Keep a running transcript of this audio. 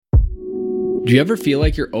Do you ever feel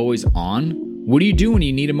like you're always on? What do you do when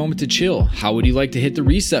you need a moment to chill? How would you like to hit the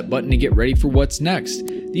reset button to get ready for what's next?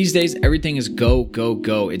 These days, everything is go, go,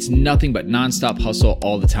 go. It's nothing but nonstop hustle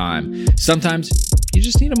all the time. Sometimes you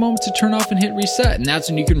just need a moment to turn off and hit reset, and that's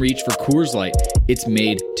when you can reach for Coors Light. It's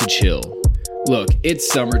made to chill. Look, it's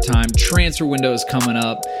summertime, transfer window is coming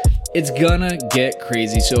up. It's gonna get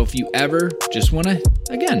crazy, so if you ever just wanna,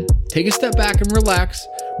 again, take a step back and relax,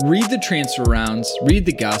 read the transfer rounds, read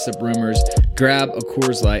the gossip rumors, grab a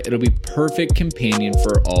Coors Light. It'll be perfect companion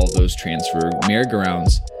for all those transfer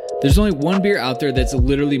merry-go-rounds. There's only one beer out there that's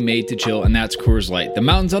literally made to chill, and that's Coors Light. The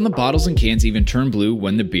mountains on the bottles and cans even turn blue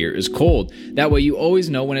when the beer is cold. That way you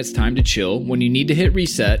always know when it's time to chill. When you need to hit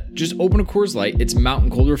reset, just open a Coors Light. It's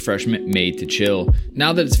mountain cold refreshment made to chill.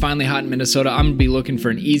 Now that it's finally hot in Minnesota, I'm going to be looking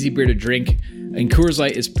for an easy beer to drink, and Coors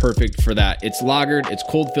Light is perfect for that. It's lagered, it's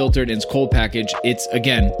cold filtered, and it's cold packaged. It's,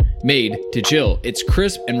 again, made to chill. It's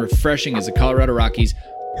crisp and refreshing as the Colorado Rockies.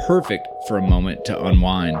 Perfect for a moment to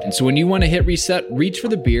unwind. And so when you want to hit reset, reach for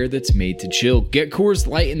the beer that's made to chill. Get Coors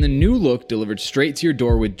Light in the new look delivered straight to your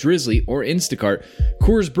door with Drizzly or Instacart.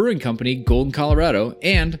 Coors Brewing Company, Golden, Colorado.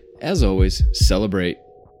 And, as always, celebrate.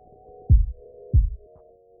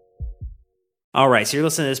 All right, so you're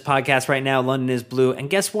listening to this podcast right now, London is Blue. And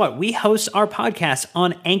guess what? We host our podcast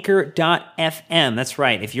on Anchor.fm. That's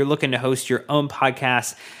right. If you're looking to host your own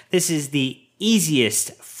podcast, this is the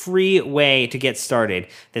easiest free way to get started.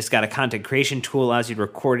 This got a content creation tool, allows you to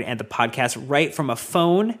record and the podcast right from a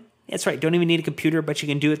phone. That's right, don't even need a computer, but you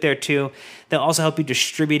can do it there too. They'll also help you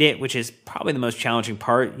distribute it, which is probably the most challenging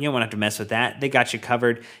part. You don't want to have to mess with that. They got you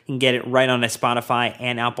covered. You can get it right on a Spotify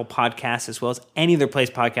and Apple Podcasts, as well as any other place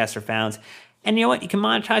podcasts are found. And you know what? You can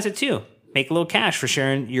monetize it too. Make a little cash for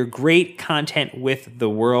sharing your great content with the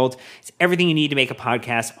world. It's everything you need to make a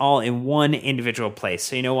podcast all in one individual place.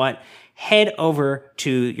 So you know what? Head over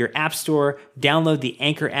to your app store, download the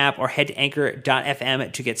Anchor app, or head to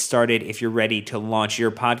anchor.fm to get started if you're ready to launch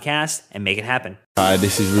your podcast and make it happen. Hi,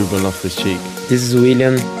 this is Ruben Loftus-Cheek. This is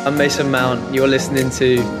William. I'm Mason Mount. You're listening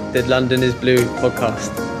to the London is Blue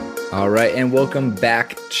podcast. All right, and welcome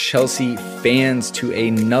back, Chelsea fans, to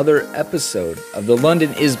another episode of the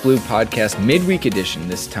London is Blue podcast, midweek edition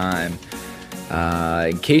this time.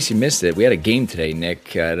 In case you missed it, we had a game today,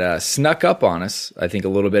 Nick. It snuck up on us, I think, a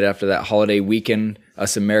little bit after that holiday weekend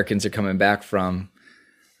us Americans are coming back from.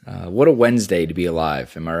 What a Wednesday to be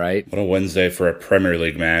alive, am I right? What a Wednesday for a Premier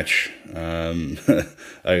League match,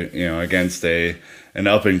 against an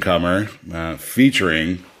up-and-comer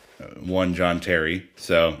featuring one John Terry.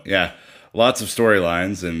 So, yeah, lots of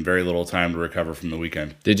storylines and very little time to recover from the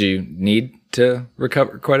weekend. Did you need to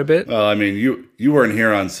recover quite a bit? Well, I mean, you weren't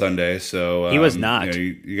here on Sunday, so he was not.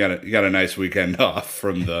 You got a nice weekend off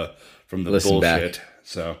from the Listen bullshit. Back.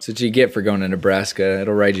 So that's what you get for going to Nebraska.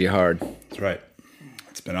 It'll ride you hard. That's right.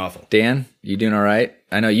 It's been awful. Dan, you doing all right?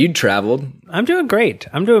 I know you'd traveled. I'm doing great.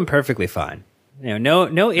 I'm doing perfectly fine.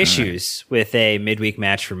 No issues with a midweek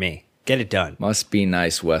match for me. Get it done. Must be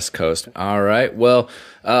nice, West Coast. All right. Well,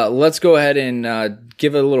 let's go ahead and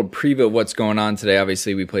give a little preview of what's going on today.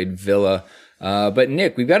 Obviously, we played Villa. But,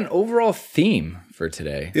 Nick, we've got an overall theme for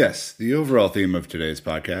today. Yes. The overall theme of today's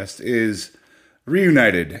podcast is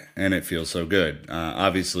reunited, and it feels so good.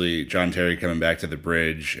 Obviously, John Terry coming back to the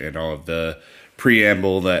bridge and all of the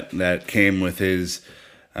preamble that came with his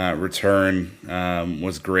return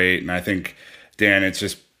was great. And I think, Dan,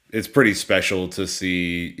 it's pretty special to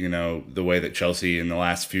see, the way that Chelsea in the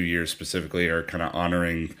last few years specifically are kind of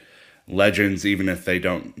honoring legends, even if they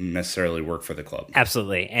don't necessarily work for the club.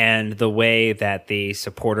 Absolutely. And the way that the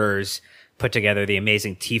supporters put together the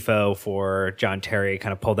amazing tifo for John Terry,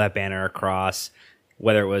 kind of pulled that banner across,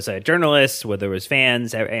 whether it was a journalist, whether it was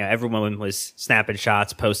fans, everyone was snapping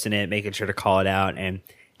shots, posting it, making sure to call it out, and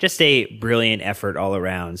just a brilliant effort all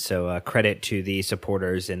around. So credit to the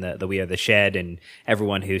supporters in the We Are the Shed and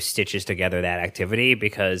everyone who stitches together that activity,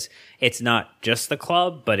 because it's not just the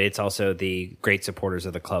club, but it's also the great supporters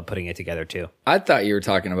of the club putting it together too. I thought you were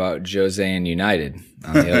talking about Jose and United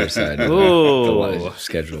on the other side of the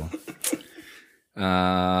schedule.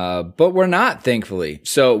 But we're not, thankfully.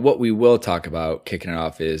 So what we will talk about kicking it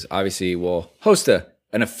off is, obviously, we'll host an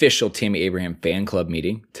official Tammy Abraham fan club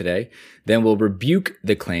meeting today. Then we'll rebuke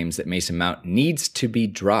the claims that Mason Mount needs to be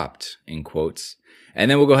dropped, in quotes.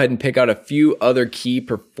 And then we'll go ahead and pick out a few other key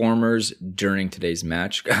performers during today's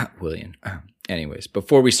match. William. Anyways,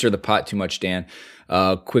 before we stir the pot too much, Dan,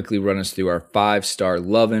 quickly run us through our 5-star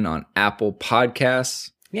lovin' on Apple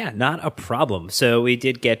Podcasts. Yeah, not a problem. So we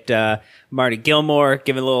did get Marty Gilmore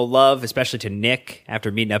giving a little love, especially to Nick after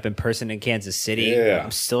meeting up in person in Kansas City. Yeah.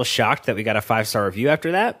 I'm still shocked that we got a 5-star review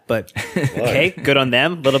after that, but okay, good on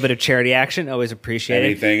them. A little bit of charity action, always appreciated.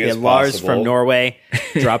 Anything is Lars possible. from Norway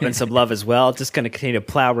dropping some love as well. Just going to continue to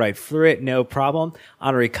plow right through it, no problem.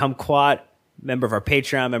 Honorary Kumquat, member of our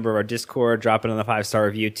Patreon, member of our Discord, dropping on the 5-star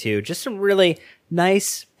review too. Just some really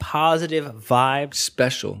nice, positive vibes.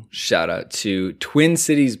 Special shout out to Twin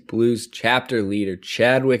Cities Blues chapter leader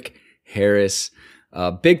Chadwick Harris,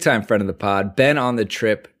 big time friend of the pod, been on the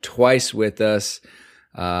trip twice with us.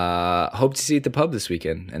 Hope to see you at the pub this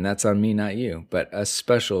weekend, and that's on me, not you. But a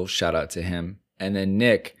special shout out to him. And then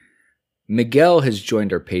Nick, Miguel has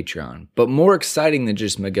joined our Patreon, but more exciting than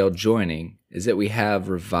just Miguel joining is that we have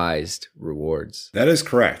revised rewards. That is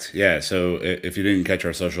correct. Yeah. So if you didn't catch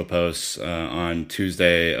our social posts on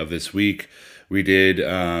Tuesday of this week, we did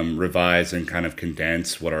revise and kind of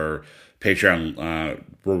condense what our Patreon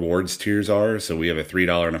rewards tiers are. So we have a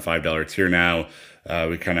 $3 and a $5 tier now.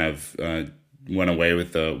 We kind of went away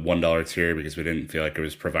with the $1 tier because we didn't feel like it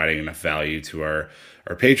was providing enough value to our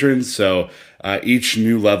patrons. So each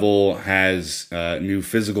new level has new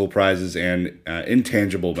physical prizes and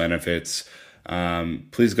intangible benefits.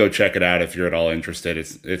 Please go check it out if you're at all interested.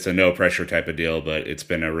 It's a no pressure type of deal, but it's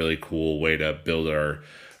been a really cool way to build our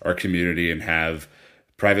community and have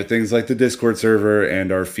private things like the Discord server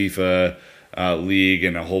and our FIFA league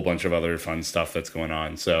and a whole bunch of other fun stuff that's going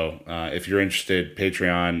on. So if you're interested,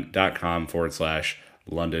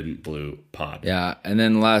 patreon.com/London Blue Pod. Yeah. And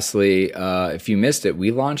then lastly, if you missed it,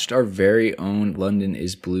 we launched our very own London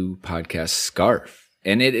is Blue podcast scarf,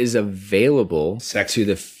 and it is available to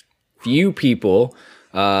the few people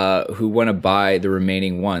who want to buy the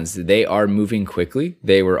remaining ones. They are moving quickly.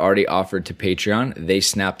 They were already offered to Patreon. They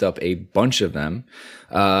snapped up a bunch of them.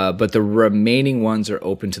 But the remaining ones are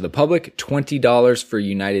open to the public. $20 for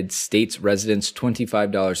United States residents,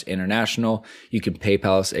 $25 international. You can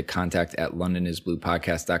PayPal us at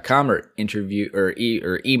contact@londonisbluepodcast.com or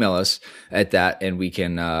email us at that, and we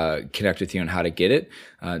can connect with you on how to get it.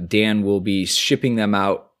 Dan will be shipping them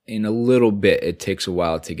out in a little bit. It takes a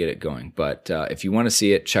while to get it going. But if you want to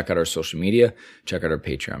see it, check out our social media, check out our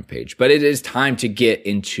Patreon page. But it is time to get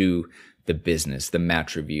into the business, the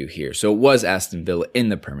match review here. So it was Aston Villa in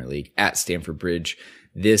the Premier League at Stamford Bridge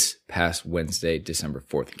this past Wednesday, December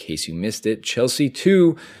 4th. In case you missed it, Chelsea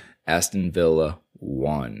 2, Aston Villa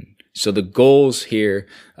 1. So the goals here,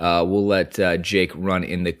 we'll let Jake run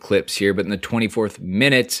in the clips here. But in the 24th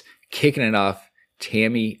minute, kicking it off,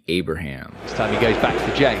 Tammy Abraham. This time he goes back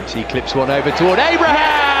to James. He clips one over toward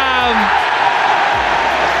Abraham.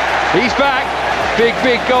 He's back. Big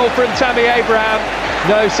goal from Tammy Abraham.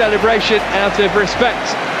 No celebration out of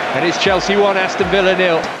respect. And it's Chelsea 1, Aston Villa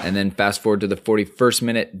 0. And then fast forward to the 41st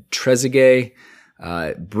minute, Trezeguet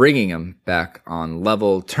bringing him back on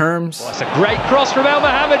level terms. Well, that's a great cross from El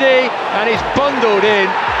Mohammadi, and he's bundled in.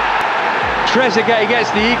 Trezeguet gets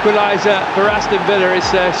the equaliser for Aston Villa.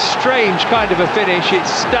 It's a strange kind of a finish. It's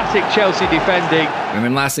static Chelsea defending. And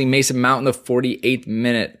then lastly, Mason Mount in the 48th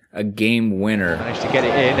minute, a game winner. Managed to get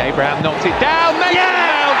it in. Abraham knocked it down. Mason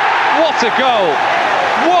Mount! What a goal!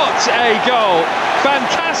 What a goal!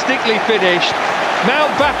 Fantastically finished.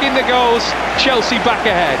 Mount back in the goals. Chelsea back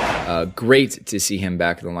ahead. Great to see him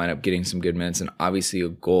back in the lineup, getting some good minutes, and obviously a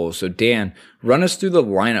goal. So Dan, run us through the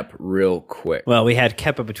lineup real quick. Well, we had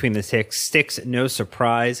Kepa between the sticks, no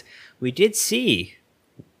surprise. We did see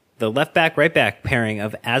the left back, right back pairing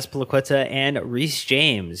of Azpilicueta and Reece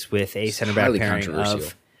James with a center back pairing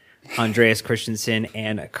of Andreas Christensen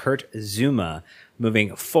and Kurt Zuma.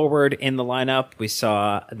 Moving forward in the lineup, we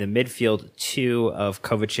saw the midfield two of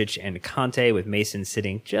Kovacic and Conte, with Mason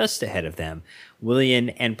sitting just ahead of them.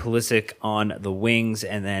 Willian and Pulisic on the wings,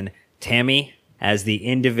 and then Tammy as the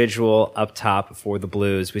individual up top for the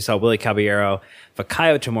Blues. We saw Willy Caballero,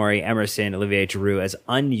 Fikayo Tomori, Emerson, Olivier Giroud as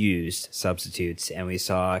unused substitutes, and we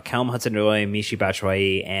saw Callum Hudson-Odoi, Michy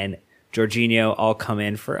Batshuayi, and Jorginho all come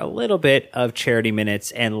in for a little bit of charity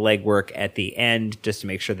minutes and legwork at the end, just to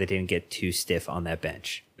make sure they didn't get too stiff on that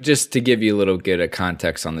bench. Just to give you a little bit of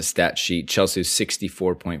context on the stat sheet, Chelsea's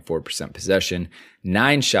 64.4% possession,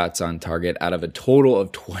 9 shots on target out of a total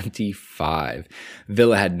of 25.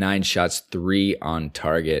 Villa had 9 shots, 3 on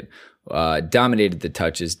target, dominated the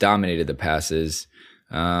touches, dominated the passes.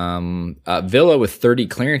 Villa with 30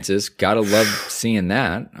 clearances. Gotta love seeing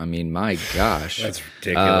that. I mean, my gosh. That's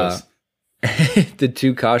ridiculous. The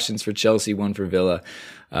 2 cautions for Chelsea, 1 for Villa,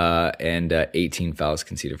 and 18 fouls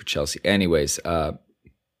conceded for Chelsea. Anyways,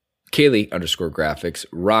 Kaylee_graphics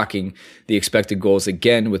rocking the expected goals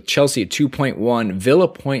again with Chelsea at 2.1, Villa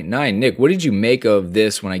 0.9. Nick, what did you make of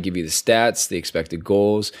this when I give you the stats, the expected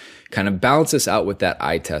goals? Kind of balance us out with that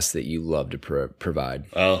eye test that you love to provide.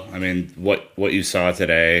 Well, I mean, what you saw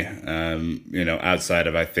today, outside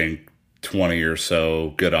of, I think, 20 or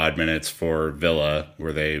so good odd minutes for Villa,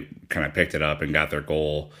 where they kind of picked it up and got their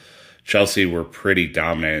goal, Chelsea were pretty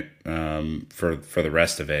dominant for the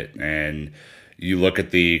rest of it. And you look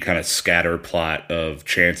at the kind of scatter plot of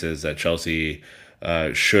chances that Chelsea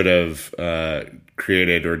should have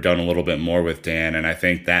created or done a little bit more with, Dan, and I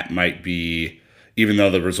think that might be, even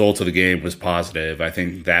though the result of the game was positive, I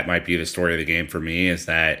think that might be the story of the game for me, is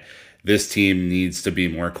that this team needs to be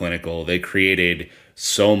more clinical. They created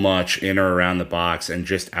so much in or around the box and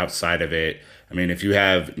just outside of it. I mean, if you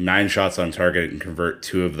have 9 shots on target and convert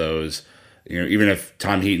 2 of those, even if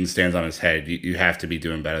Tom Heaton stands on his head, you have to be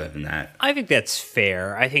doing better than that. I think that's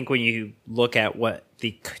fair. I think when you look at what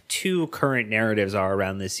the 2 current narratives are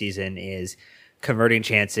around this season is converting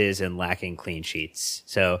chances and lacking clean sheets.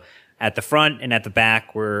 So at the front and at the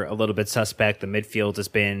back, we're a little bit suspect. The midfield has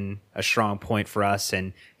been a strong point for us,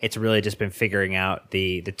 and it's really just been figuring out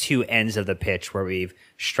the 2 ends of the pitch where we've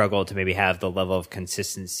struggled to maybe have the level of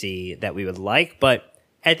consistency that we would like. But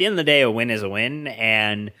at the end of the day, a win is a win,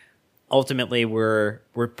 and ultimately we're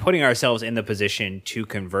putting ourselves in the position to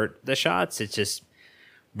convert the shots. It's just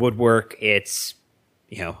woodwork, it's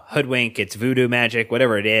hoodwink, it's voodoo magic,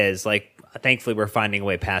 whatever it is. Like, thankfully, we're finding a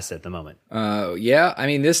way past it at the moment. Yeah, I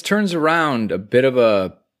mean, this turns around a bit of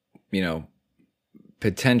a,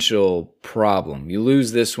 potential problem. You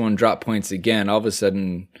lose this one, drop points again, all of a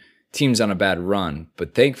sudden, team's on a bad run.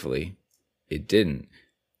 But thankfully, it didn't.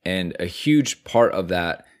 And a huge part of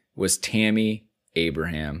that was Tammy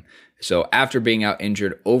Abraham. So after being out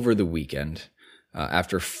injured over the weekend,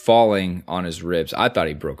 after falling on his ribs, I thought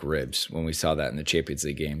he broke ribs when we saw that in the Champions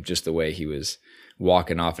League game, just the way he was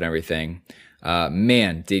walking off and everything.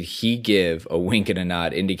 Man, did he give a wink and a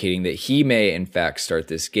nod indicating that he may, in fact, start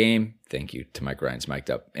this game. Thank you to Mike Ryan's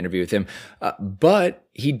mic'd up interview with him. But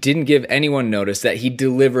he didn't give anyone notice that he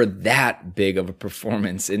delivered that big of a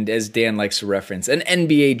performance. And as Dan likes to reference, an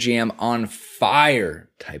NBA Jam on fire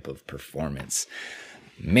type of performance.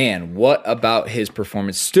 Man, what about his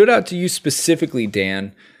performance stood out to you specifically,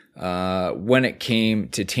 Dan, when it came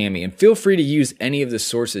to Tammy? And feel free to use any of the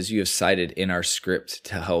sources you have cited in our script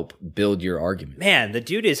to help build your argument. Man, the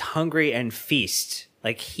dude is hungry and feast.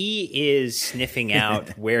 Like, he is sniffing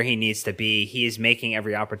out where he needs to be. He is making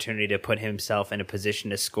every opportunity to put himself in a position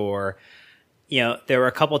to score. There were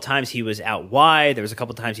a couple times he was out wide. There was a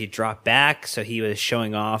couple times he dropped back. So he was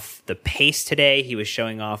showing off the pace today. He was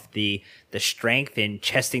showing off the strength in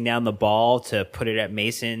chesting down the ball to put it at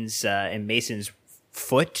Mason's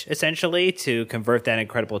foot, essentially, to convert that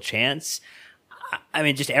incredible chance. I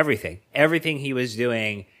mean, just everything he was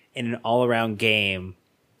doing in an all-around game.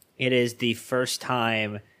 It is the first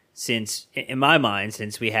time since, in my mind,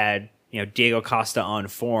 since we had, Diego Costa on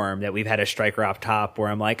form, that we've had a striker up top where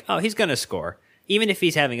I'm like, oh, he's going to score. Even if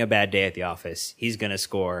he's having a bad day at the office, he's going to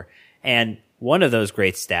score. And one of those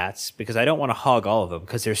great stats, because I don't want to hog all of them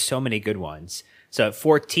because there's so many good ones. So at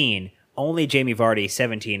 14, only Jamie Vardy,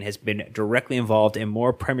 17, has been directly involved in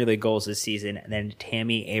more Premier League goals this season than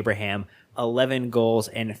Tammy Abraham, 11 goals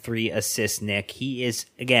and 3 assists, Nick. He is,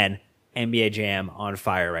 again, NBA Jam on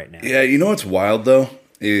fire right now. Yeah, you know what's wild, though,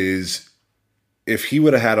 is if he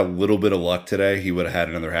would have had a little bit of luck today, he would have had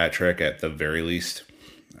another hat trick at the very least.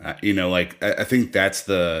 I think that's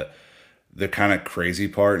the kind of crazy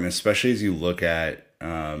part, and especially as you look at,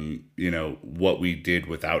 what we did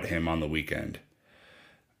without him on the weekend.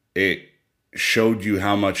 It showed you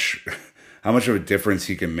how much of a difference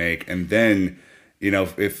he can make. And then,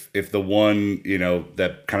 if the one,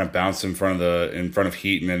 that kind of bounced in front of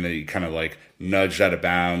Heaton and then he kind of like nudged out of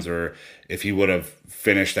bounds, or if he would have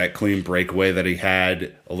finished that clean breakaway that he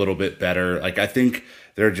had a little bit better. Like, I think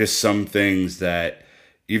there are just some things that,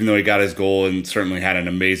 even though he got his goal and certainly had an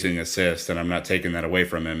amazing assist, and I'm not taking that away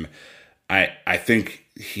from him, I think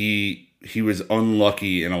he was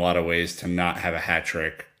unlucky in a lot of ways to not have a hat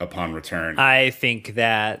trick upon return. I think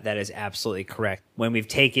that is absolutely correct. When we've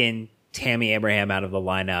taken Tammy Abraham out of the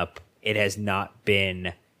lineup, it has not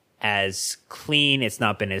been as clean. It's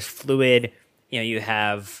not been as fluid. You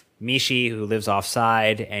have Mishi, who lives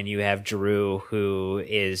offside, and you have Giroud, who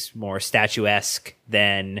is more statuesque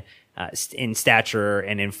than in stature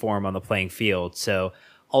and in form on the playing field. So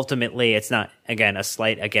ultimately, it's not, again, a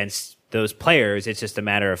slight against those players. It's just a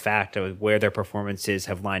matter of fact of where their performances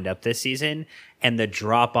have lined up this season. And the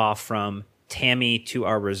drop off from Tammy to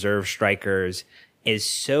our reserve strikers is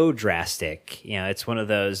so drastic. You know, it's one of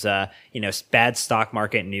those, bad stock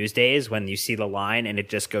market news days when you see the line and it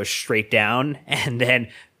just goes straight down and then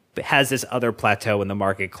has this other plateau when the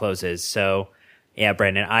market closes. So, yeah,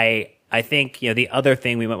 Brendan, I think, the other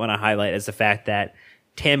thing we might want to highlight is the fact that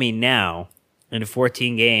Tammy now, in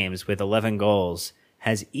 14 games with 11 goals,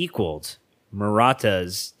 has equaled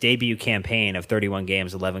Murata's debut campaign of 31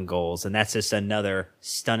 games, 11 goals. And that's just another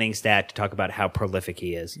stunning stat to talk about how prolific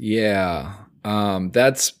he is. Yeah.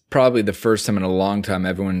 That's probably the first time in a long time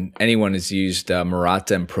anyone has used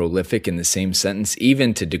Murata and prolific in the same sentence,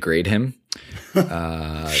 even to degrade him.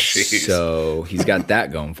 So he's got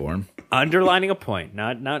that going for him. Underlining a point,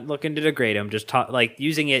 not looking to degrade him, just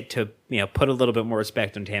using it to put a little bit more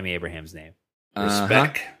respect on Tammy Abraham's name.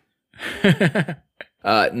 Respect.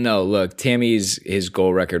 No, look, his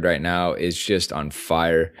goal record right now is just on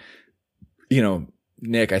fire.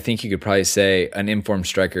 Nick, I think you could probably say an informed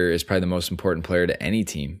striker is probably the most important player to any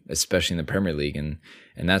team, especially in the Premier League, and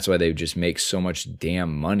that's why they just make so much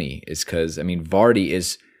damn money. Is because Vardy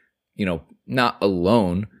is, not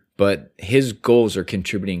alone, but his goals are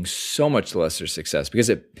contributing so much to Leicester's success because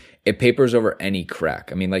it papers over any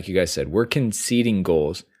crack. Like you guys said, we're conceding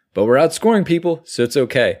goals, but we're outscoring people, so it's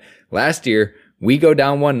okay. Last year, we go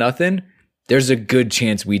down 1-0. There's a good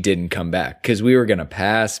chance we didn't come back because we were going to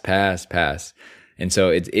pass. And so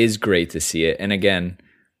it is great to see it. And again,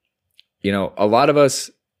 a lot of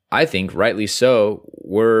us, I think rightly so,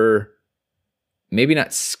 were maybe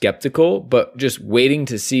not skeptical, but just waiting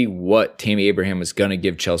to see what Tammy Abraham was going to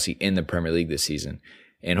give Chelsea in the Premier League this season.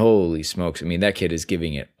 And holy smokes, that kid is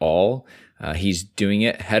giving it all. He's doing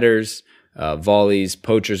it. Headers, volleys,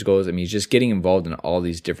 poachers goals. He's just getting involved in all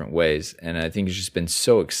these different ways. And I think it's just been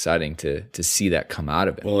so exciting to see that come out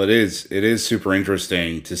of it. Well, it is super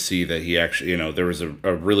interesting to see that he actually, there was a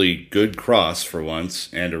really good cross for once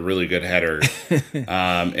and a really good header.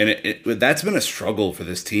 And that's been a struggle for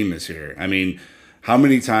this team this year. How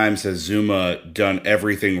many times has Zuma done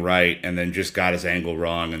everything right and then just got his angle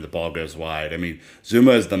wrong and the ball goes wide?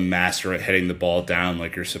 Zuma is the master at hitting the ball down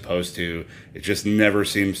like you're supposed to. It just never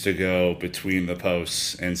seems to go between the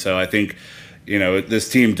posts. And so I think, this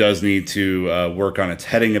team does need to work on its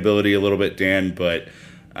heading ability a little bit, Dan, but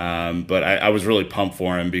I was really pumped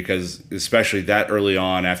for him because especially that early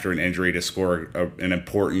on after an injury to score an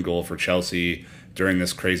important goal for Chelsea during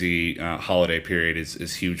this crazy holiday period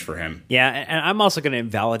is huge for him. Yeah, and I'm also going to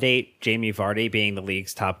invalidate Jamie Vardy being the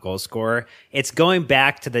league's top goal scorer. It's going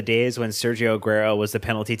back to the days when Sergio Aguero was the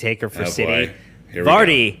penalty taker for City.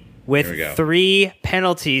 Vardy with 3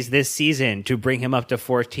 penalties this season to bring him up to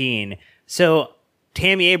 14. So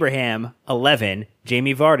Tammy Abraham, 11.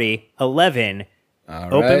 Jamie Vardy, 11.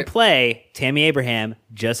 All Open right. play, Tammy Abraham,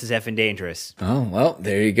 just as effing dangerous. Oh, well,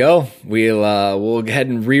 there you go. We'll go ahead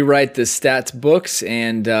and rewrite the stats books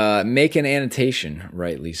and make an annotation,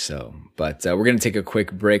 rightly so. But we're going to take a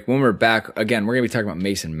quick break. When we're back, again, we're going to be talking about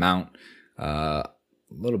Mason Mount, a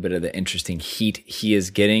little bit of the interesting heat he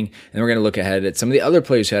is getting. And we're going to look ahead at some of the other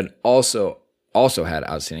players who had also had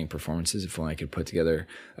outstanding performances. If only I could put together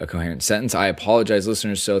a coherent sentence. I apologize,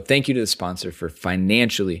 listeners. So thank you to the sponsor for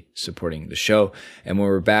financially supporting the show. And when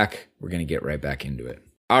we're back, we're going to get right back into it.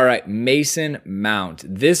 All right, Mason Mount.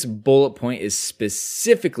 This bullet point is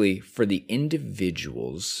specifically for the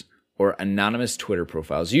individuals or anonymous Twitter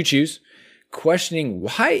profiles you choose, questioning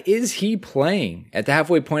why is he playing at the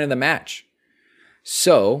halfway point of the match?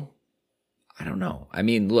 So, I don't know.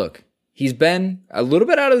 Look, he's been a little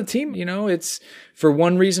bit out of the team. It's for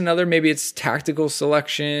one reason or another. Maybe it's tactical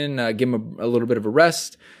selection, give him a little bit of a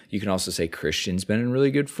rest. You can also say Christian's been in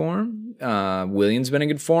really good form. William's been in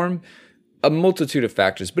good form. A multitude of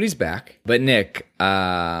factors, but he's back. But Nick,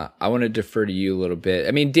 I want to defer to you a little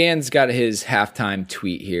bit. Dan's got his halftime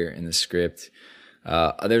tweet here in the script.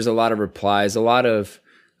 There's a lot of replies, a lot of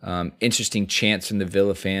interesting chants from the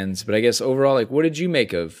Villa fans. But I guess overall, what did you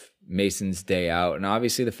make of Mason's day out? And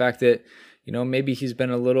obviously the fact that, maybe he's been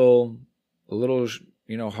a little,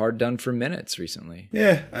 hard done for minutes recently.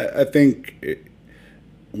 Yeah, I think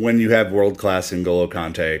when you have world-class N'Golo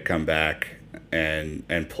Kante come back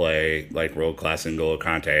and play like world-class N'Golo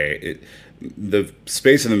Kante, the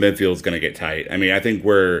space in the midfield is going to get tight. I think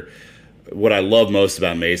what I love most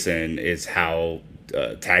about Mason is how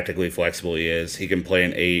tactically flexible he is. He can play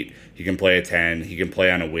an 8, he can play a 10, he can play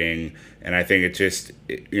on a wing. And I think it just,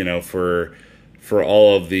 for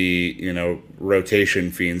all of the,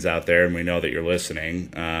 rotation fiends out there, and we know that you're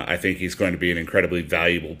listening, I think he's going to be an incredibly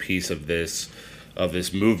valuable piece of this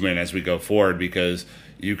movement as we go forward, because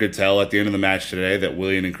you could tell at the end of the match today that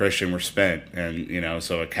Willian and Christian were spent. And,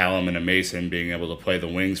 so a Callum and a Mason being able to play the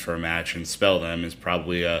wings for a match and spell them is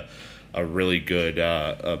probably a a really good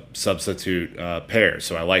substitute pair.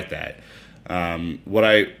 So I like that.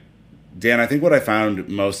 Dan, I think what I found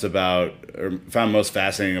most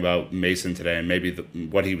fascinating about Mason today, and maybe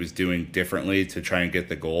what he was doing differently to try and get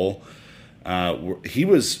the goal, he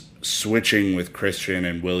was switching with Christian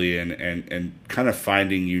and Willian and kind of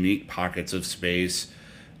finding unique pockets of space,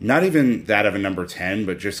 not even that of a number 10,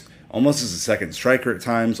 but just almost as a second striker at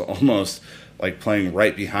times, almost like playing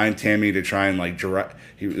right behind Tammy to try and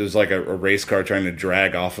it was like a race car trying to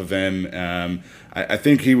drag off of him. I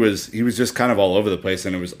think he was just kind of all over the place,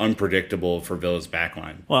 and it was unpredictable for Villa's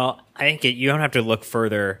backline. Well, I think you don't have to look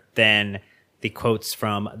further than the quotes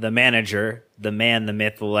from the manager, the man, the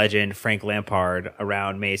myth, the legend, Frank Lampard,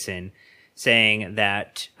 around Mason, saying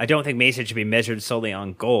that I don't think Mason should be measured solely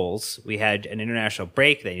on goals. We had an international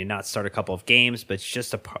break; they did not start a couple of games, but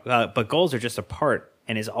but goals are just a part.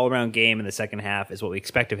 And his all-around game in the second half is what we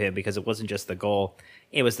expect of him, because it wasn't just the goal.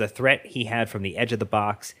 It was the threat he had from the edge of the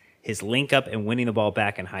box, his link-up and winning the ball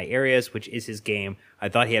back in high areas, which is his game. I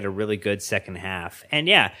thought he had a really good second half. And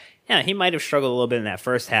yeah, he might have struggled a little bit in that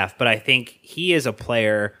first half, but I think he is a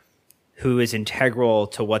player who is integral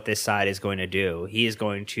to what this side is going to do. He is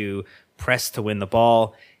going to press to win the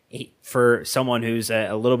ball. For someone who's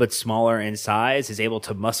a little bit smaller in size, is able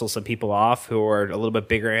to muscle some people off who are a little bit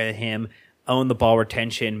bigger than him, own the ball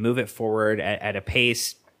retention, move it forward at a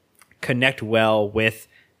pace, connect well with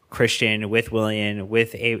Christian, with Willian,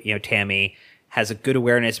 with Tammy, has a good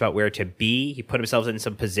awareness about where to be. He put himself in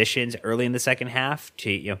some positions early in the second half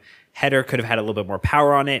header could have had a little bit more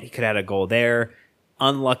power on it. He could have had a goal there.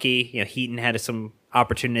 Unlucky, Heaton had some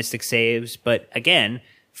opportunistic saves, but again,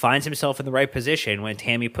 finds himself in the right position when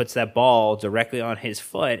Tammy puts that ball directly on his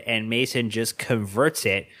foot, and Mason just converts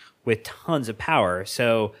it with tons of power.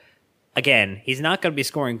 So again, he's not going to be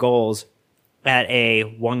scoring goals at a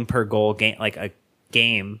 1 per goal game, like a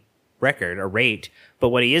game record or rate. But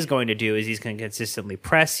what he is going to do is he's going to consistently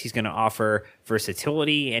press. He's going to offer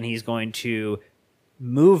versatility, and he's going to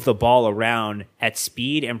move the ball around at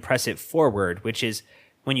speed and press it forward, which is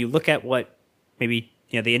when you look at what maybe,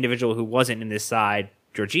 the individual who wasn't in this side,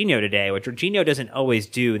 Jorginho today, what Jorginho doesn't always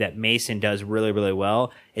do that Mason does really, really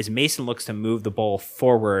well is Mason looks to move the ball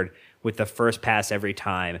forward with the first pass every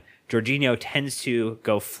time. Jorginho tends to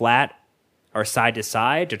go flat or side to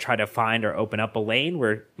side to try to find or open up a lane,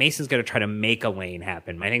 where Mason's going to try to make a lane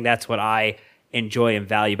happen. I think that's what I enjoy and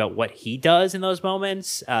value about what he does in those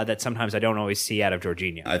moments that sometimes I don't always see out of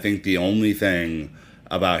Jorginho. I think the only thing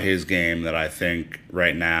about his game that I think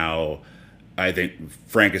right now, I think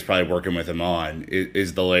Frank is probably working with him on,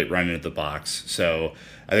 is the late run into the box. So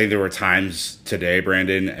I think there were times today,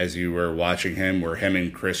 Brandon, as you were watching him, where him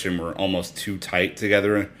and Christian were almost too tight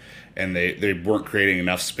together, and they weren't creating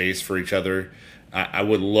enough space for each other. I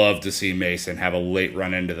would love to see Mason have a late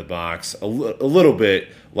run into the box, a little bit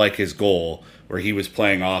like his goal, where he was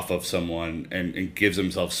playing off of someone and gives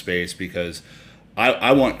himself space, because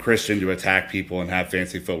I want Christian to attack people and have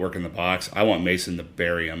fancy footwork in the box. I want Mason to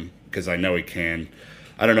bury him, because I know he can.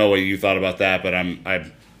 I don't know what you thought about that, but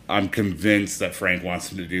I'm convinced that Frank wants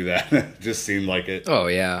him to do that. It just seemed like it. Oh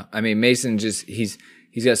yeah, I mean Mason he's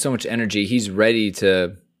got so much energy. He's ready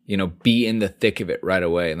to be in the thick of it right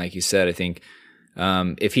away. And like you said, I think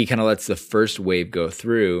if he kind of lets the first wave go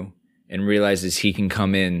through and realizes he can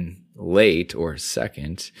come in late or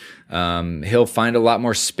second, he'll find a lot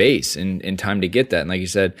more space in time to get that. And like you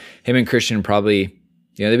said, him and Christian probably,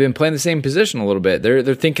 they've been playing the same position a little bit.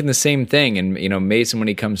 They're thinking the same thing. And, Mason, when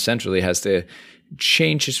he comes centrally, has to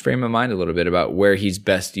change his frame of mind a little bit about where he's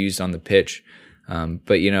best used on the pitch.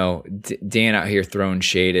 But, Dan out here throwing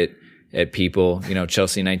shade at people,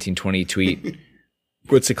 Chelsea 1920 tweet,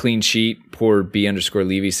 what's a clean sheet? Poor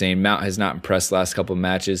B_Levy saying Mount has not impressed last couple of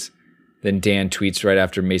matches. Then Dan tweets right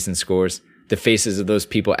after Mason scores, the faces of those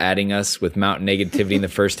people adding us with Mount negativity in the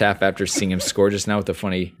first half after seeing him score just now with a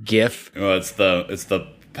funny gif. Well, it's the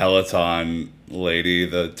Peloton lady,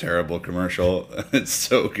 the terrible commercial. It's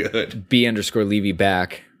so good. B_Levy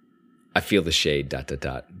back. I feel the shade, ...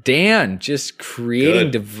 Dan, just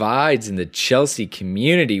creating divides in the Chelsea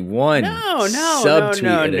community, one subtweet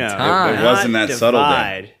at a time. It wasn't that subtle,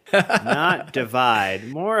 Dan. Not divide.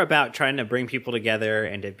 More about trying to bring people together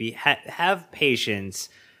and to have patience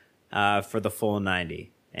for the full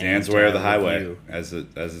 90. Dan's way of the highway, as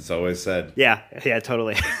it's always said. Yeah,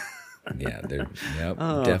 totally.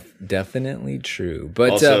 Yeah, definitely true. But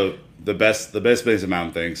also, the best Mason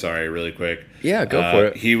Mount thing. Sorry, really quick. Yeah, go for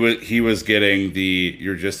it. He was getting the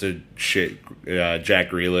 "you're just a shit" Jack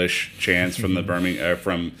Grealish chants from the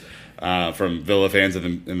from Villa fans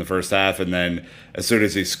in the first half. And then as soon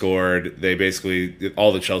as he scored, they basically,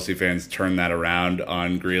 all the Chelsea fans turned that around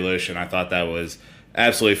on Grealish. And I thought that was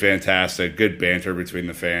absolutely fantastic. Good banter between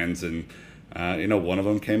the fans. And, one of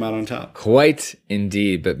them came out on top. Quite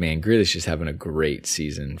indeed. But man, Grealish is having a great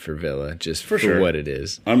season for Villa, just for sure. what it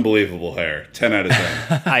is. Unbelievable hair. 10 out of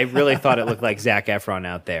 10. I really thought it looked like Zac Efron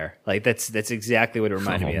out there. Like that's exactly what it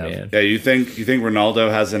reminded me of. Man. Yeah, you think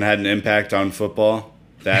Ronaldo hasn't had an impact on football?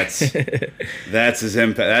 That's his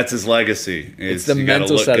impact. That's his legacy. It's the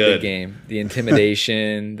mental side of the game, the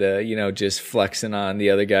intimidation, the just flexing on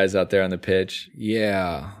the other guys out there on the pitch.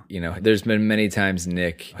 Yeah, there's been many times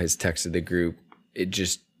Nick has texted the group. It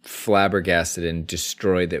just flabbergasted and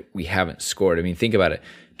destroyed that we haven't scored. I mean, think about it: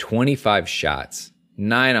 25 shots,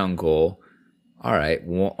 9 on goal. All right,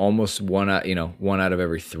 almost one out of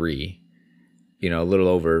every 3. A little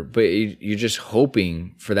over, but you're just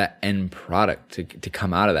hoping for that end product to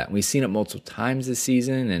come out of that. And we've seen it multiple times this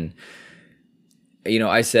season. And,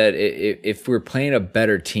 I said, if we're playing a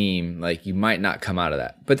better team, like you might not come out of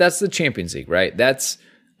that, but that's the Champions League, right? That's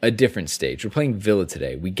a different stage. We're playing Villa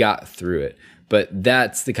today. We got through it, but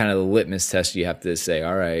that's the kind of the litmus test you have to say,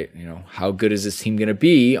 all right, how good is this team going to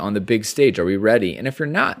be on the big stage? Are we ready? And if you're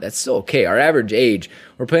not, that's still okay. Our average age,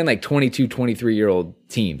 we're playing like 22, 23-year-old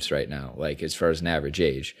teams right now, like as far as an average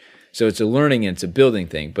age. So it's a learning and it's a building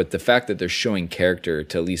thing. But the fact that they're showing character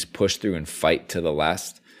to at least push through and fight to the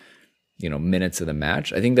last, minutes of the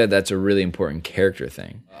match, I think that's a really important character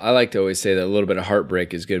thing. I like to always say that a little bit of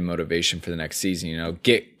heartbreak is good motivation for the next season.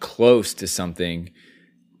 Get close to something,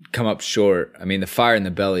 come up short. I mean, the fire in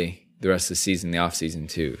the belly the rest of the season, the off season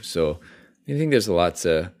too. So I think there's a lot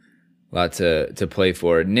to play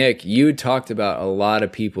for. Nick, you talked about a lot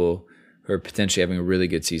of people who are potentially having a really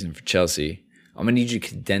good season for Chelsea. I'm going to need you to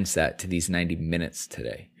condense that to these 90 minutes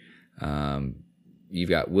today. You've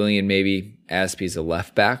got Willian, maybe. Aspie is a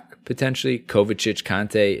left back, potentially. Kovacic,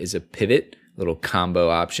 Kante is a pivot, little combo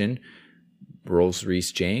option. Rolls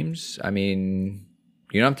Reece James. I mean,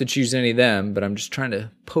 you don't have to choose any of them, but I'm just trying to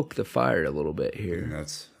poke the fire a little bit here.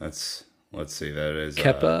 That's let's see, that is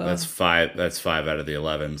Kepa. That's 5 out of the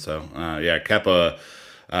 11. So Kepa.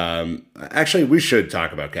 Actually, we should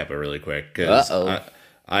talk about Kepa really quick because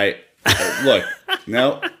I look.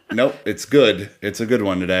 No, it's good. It's a good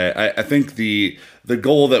one today. I think the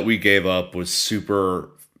goal that we gave up was super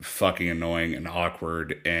fucking annoying and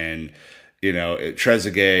awkward, and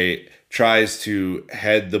Trezeguet tries to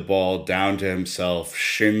head the ball down to himself,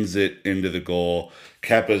 shins it into the goal.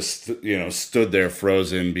 Kepa, stood there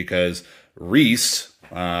frozen because Reece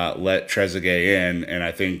let Trezeguet in, and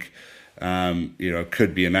I think,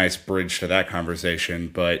 could be a nice bridge to that conversation.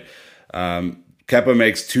 But Kepa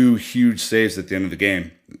makes 2 huge saves at the end of the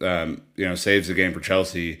game. Saves the game for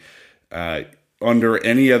Chelsea. Under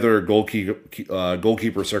any other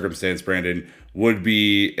goalkeeper circumstance, Brandon would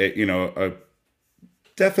be a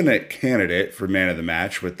definite candidate for man of the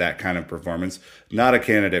match with that kind of performance. Not a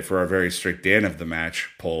candidate for our very strict Dan of the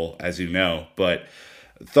match poll, as you know. But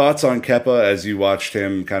thoughts on Kepa as you watched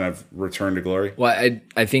him kind of return to glory? Well,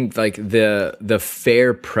 I think like the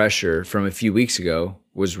fair pressure from a few weeks ago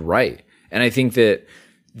was right. And I think that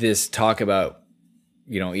this talk about,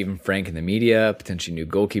 even Frank in the media, potentially new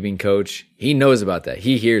goalkeeping coach, he knows about that.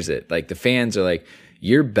 He hears it. Like the fans are like,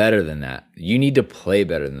 you're better than that. You need to play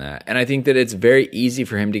better than that. And I think that it's very easy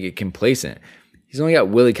for him to get complacent. He's only got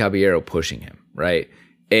Willy Caballero pushing him, right?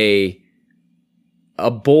 A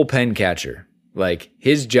bullpen catcher. Like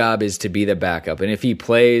his job is to be the backup. And if he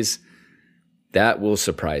plays, that will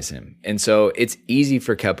surprise him. And so it's easy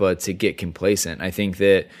for Kepa to get complacent. I think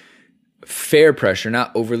that fair pressure,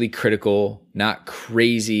 not overly critical, not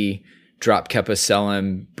crazy, drop Kepa, sell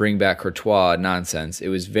him, bring back Courtois nonsense. It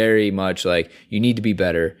was very much like, you need to be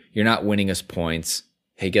better. You're not winning us points.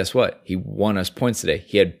 Hey, guess what? He won us points today.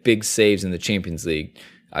 He had big saves in the Champions League.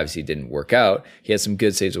 Obviously, it didn't work out. He had some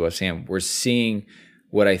good saves with West Ham. We're seeing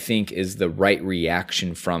what I think is the right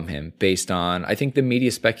reaction from him based on, I think, the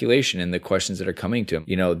media speculation and the questions that are coming to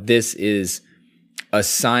him. This is a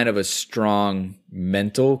sign of a strong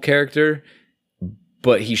mental character,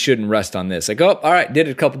 but he shouldn't rest on this. Like, oh, all right, did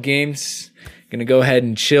it a couple games. Going to go ahead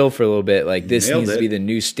and chill for a little bit. Like, this needs to be the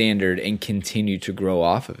new standard and continue to grow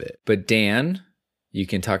off of it. But Dan, you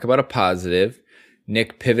can talk about a positive.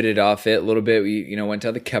 Nick pivoted off it a little bit. We, went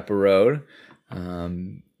down the Kepa road,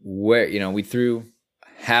 where, we threw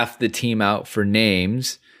half the team out for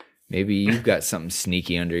names. Maybe you've got something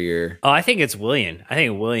sneaky under your... Oh, I think it's Willian. I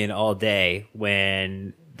think Willian all day.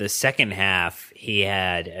 When the second half, he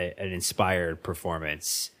had an inspired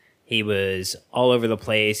performance. He was all over the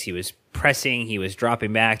place. He was pressing. He was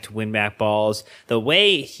dropping back to win back balls. The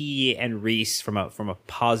way he and Reese, from a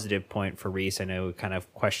positive point for Reese, I know we kind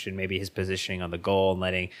of questioned maybe his positioning on the goal and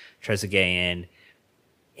letting Trezeguet in.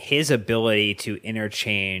 His ability to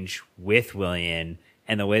interchange with Willian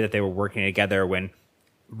and the way that they were working together when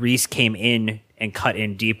Reese came in and cut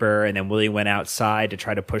in deeper and then Willian went outside to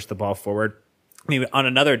try to push the ball forward. I mean, on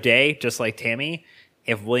another day, just like Tammy,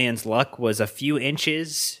 if Willian's luck was a few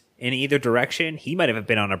inches in either direction, he might have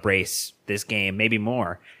been on a brace this game, maybe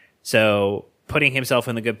more. So putting himself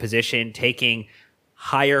in the good position, taking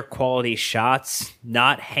higher quality shots,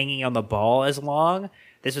 not hanging on the ball as long.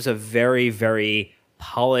 This was a very, very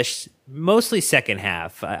polished, mostly second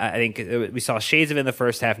half. I think we saw shades of it in the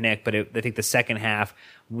first half, Nick, but I think the second half,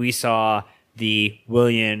 we saw the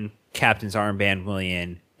Willian, captain's armband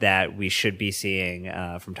Willian, that we should be seeing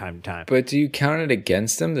from time to time. But do you count it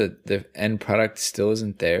against him that the end product still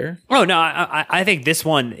isn't there? Oh, no, I think this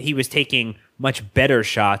one, he was taking much better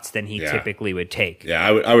shots than he typically would take. Yeah,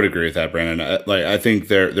 I would agree with that, Brandon. I think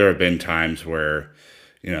there have been times where,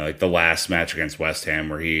 like the last match against West Ham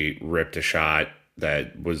where he ripped a shot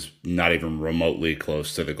that was not even remotely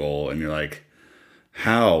close to the goal, and you're like,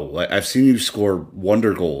 how? Like, I've seen you score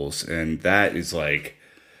wonder goals, and that is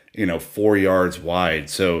 4 yards wide.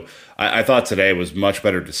 So I thought today was much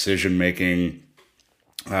better decision making.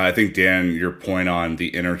 I think, Dan, your point on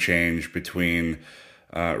the interchange between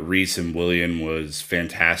Reese and Willian was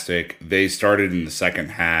fantastic. They started in the second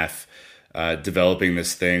half developing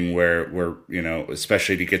this thing where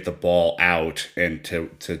especially to get the ball out and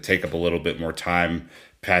to take up a little bit more time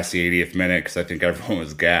past the 80th minute, because I think everyone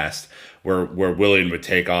was gassed, where Willian would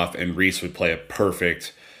take off and Reese would play a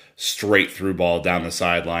perfect straight through ball down the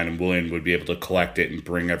sideline, and Willian would be able to collect it and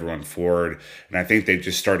bring everyone forward. And I think they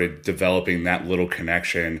just started developing that little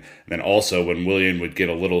connection. And then also when Willian would get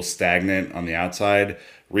a little stagnant on the outside,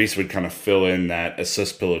 Reese would kind of fill in that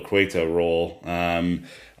assist Piliqueta role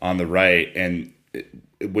on the right. And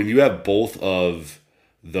when you have both of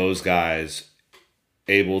those guys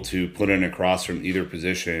able to put in a cross from either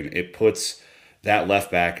position, it puts that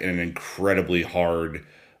left back in an incredibly hard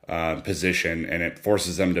position, and it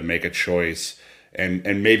forces them to make a choice and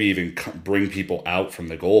maybe even bring people out from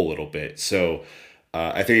the goal a little bit. So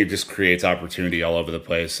I think it just creates opportunity all over the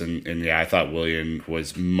place. And I thought Willian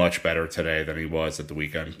was much better today than he was at the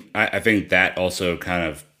weekend. I think that also kind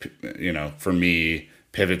of, for me,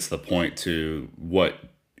 pivots the point to what,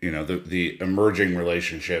 the emerging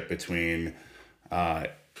relationship between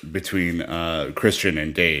Christian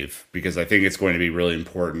and Dave, because I think it's going to be really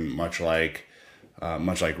important, much like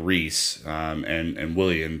Reese and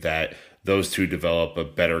Willian, that those two develop a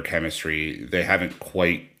better chemistry. They haven't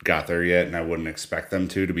quite got there yet, and I wouldn't expect them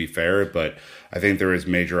to be fair, but I think there is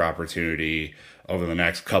major opportunity over the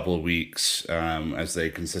next couple of weeks as they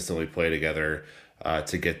consistently play together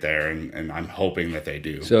to get there, and I'm hoping that they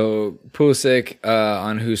do. So Pulisic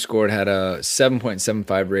on Who Scored had a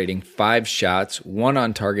 7.75 rating, 5 shots, 1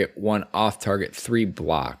 on target, 1 off target, 3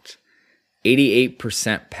 blocked.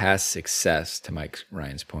 88% pass success, to Mike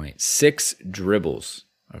Ryan's point. 6 dribbles,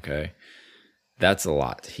 okay? That's a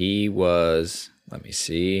lot. He was, let me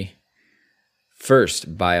see,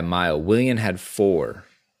 first by a mile. Willian had 4,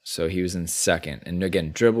 so he was in second. And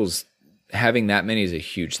again, dribbles, having that many is a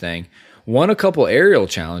huge thing. Won a couple aerial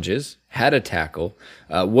challenges, had a tackle,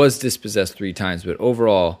 was dispossessed 3 times, but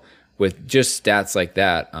overall, with just stats like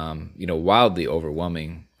that, wildly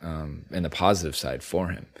overwhelming in the positive side for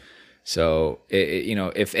him. So,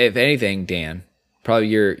 if anything, Dan, probably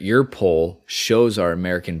your poll shows our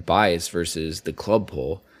American bias versus the club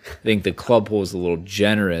poll. I think the club poll is a little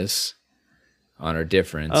generous on our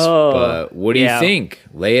difference. But what do you think?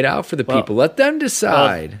 Lay it out for the people. Let them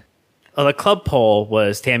decide. Well, the club poll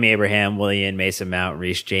was Tammy Abraham, Willian, Mason Mount,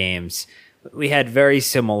 Reece James. We had very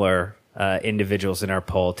similar individuals in our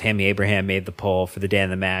poll. Tammy Abraham made the poll for the Dan of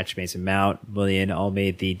the Match. Mason Mount, Willian all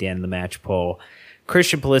made the Dan of the Match poll.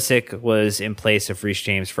 Christian Pulisic was in place of Reece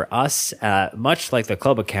James for us. Much like the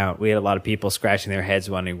club account, we had a lot of people scratching their heads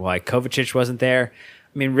wondering why Kovacic wasn't there.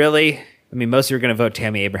 I mean, really? Most of you are going to vote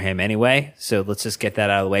Tammy Abraham anyway, so let's just get that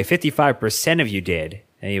out of the way. 55% of you did,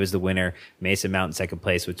 and he was the winner. Mason Mount in second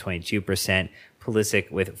place with 22%,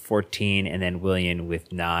 Pulisic with 14%, and then Willian with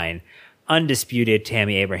 9%. Undisputed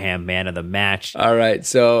Tammy Abraham man of the match. All right,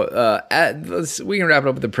 so we can wrap it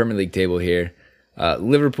up with the Premier League table here.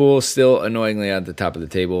 Liverpool still annoyingly at the top of the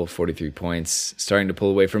table, 43 points, starting to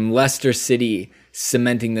pull away from Leicester City,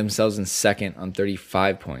 cementing themselves in second on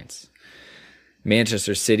 35 points.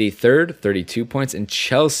 Manchester City third, 32 points, and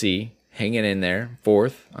Chelsea hanging in there,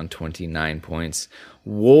 fourth on 29 points.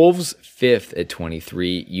 Wolves fifth at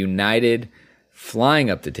 23, United flying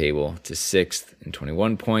up the table to 6th in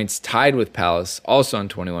 21 points, tied with Palace, also on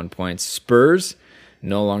 21 points. Spurs,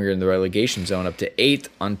 no longer in the relegation zone, up to 8th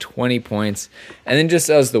on 20 points. And then just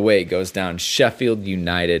as the way it goes down, Sheffield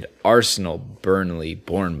United, Arsenal, Burnley,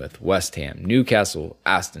 Bournemouth, West Ham, Newcastle,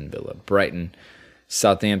 Aston Villa, Brighton,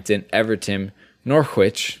 Southampton, Everton,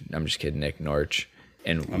 Norwich, I'm just kidding, Nick, Norwich,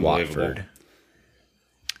 and Watford.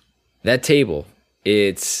 That table,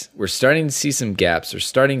 we're starting to see some gaps, we're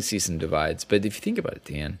starting to see some divides, but if you think about it,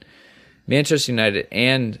 Dan, Manchester United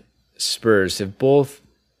and Spurs have both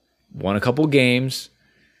won a couple games,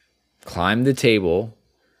 climbed the table.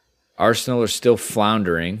 Arsenal are still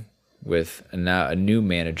floundering with a new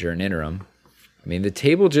manager, an interim. I mean, the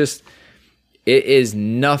table it is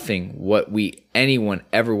nothing what anyone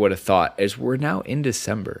ever would have thought, as we're now in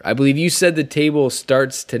December. I believe you said the table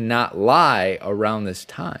starts to not lie around this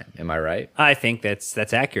time. Am I right? I think that's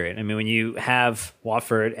accurate. I mean, when you have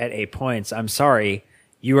Watford at 8 points, I'm sorry,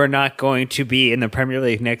 you are not going to be in the Premier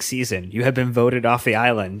League next season. You have been voted off the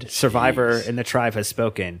island. Survivor in the tribe has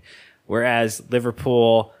spoken. Whereas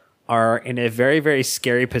Liverpool are in a very, very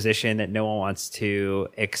scary position that no one wants to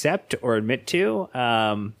accept or admit to.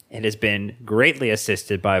 It has been greatly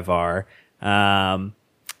assisted by VAR,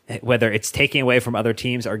 whether it's taking away from other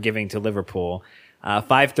teams or giving to Liverpool.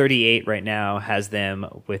 538 right now has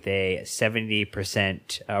them with a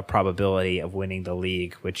 70% probability of winning the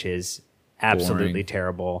league, which is absolutely boring.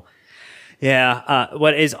 Terrible. Yeah.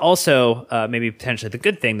 What is also maybe potentially the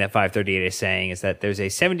good thing that 538 is saying is that there's a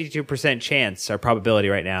 72% chance or probability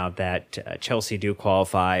right now that Chelsea do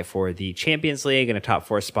qualify for the Champions League in a top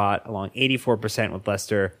 4 spot, along 84% with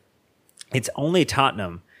Leicester. It's only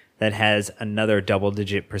Tottenham that has another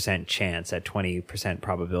double-digit % chance at 20%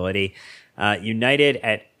 probability. United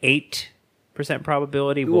at 8%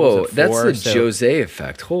 probability. Whoa, that's the Jose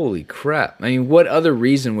effect. Holy crap. I mean, what other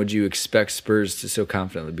reason would you expect Spurs to so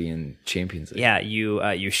confidently be in Champions League? Yeah,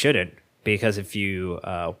 you shouldn't, because if you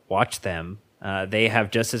watch them, they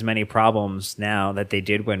have just as many problems now that they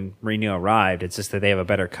did when Mourinho arrived. It's just that they have a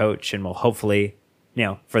better coach and will hopefully,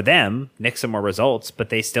 for them, nick some more results, but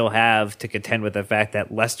they still have to contend with the fact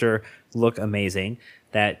that Leicester look amazing,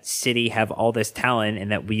 that City have all this talent,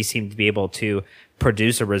 and that we seem to be able to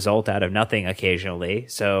produce a result out of nothing occasionally.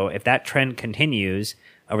 So if that trend continues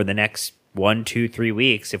over the next 1, 2, 3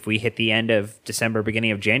 weeks, if we hit the end of December,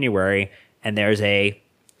 beginning of January, and there's a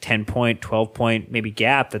 10-point, 12-point maybe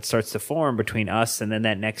gap that starts to form between us and then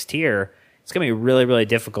that next tier, it's going to be really, really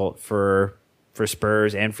difficult for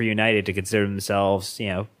Spurs and for United to consider themselves,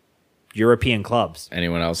 European clubs.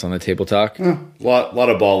 Anyone else on the table talk? Lot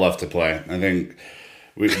of ball left to play. I think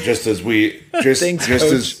just as we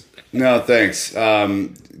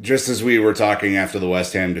were talking after the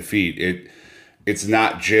West Ham defeat, it's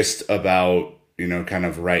not just about, kind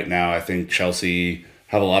of right now. I think Chelsea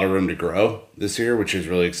have a lot of room to grow this year, which is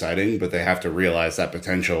really exciting, but they have to realize that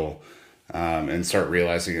potential and start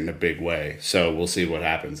realizing it in a big way. So we'll see what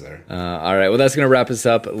happens there. All right. Well, that's going to wrap us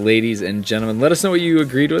up, ladies and gentlemen. Let us know what you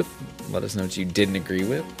agreed with. Let us know what you didn't agree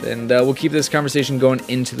with. And we'll keep this conversation going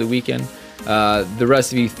into the weekend. The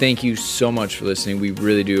rest of you, thank you so much for listening. We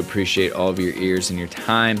really do appreciate all of your ears and your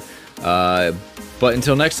time. But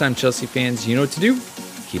until next time, Chelsea fans, you know what to do.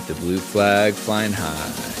 Keep the blue flag flying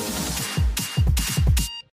high.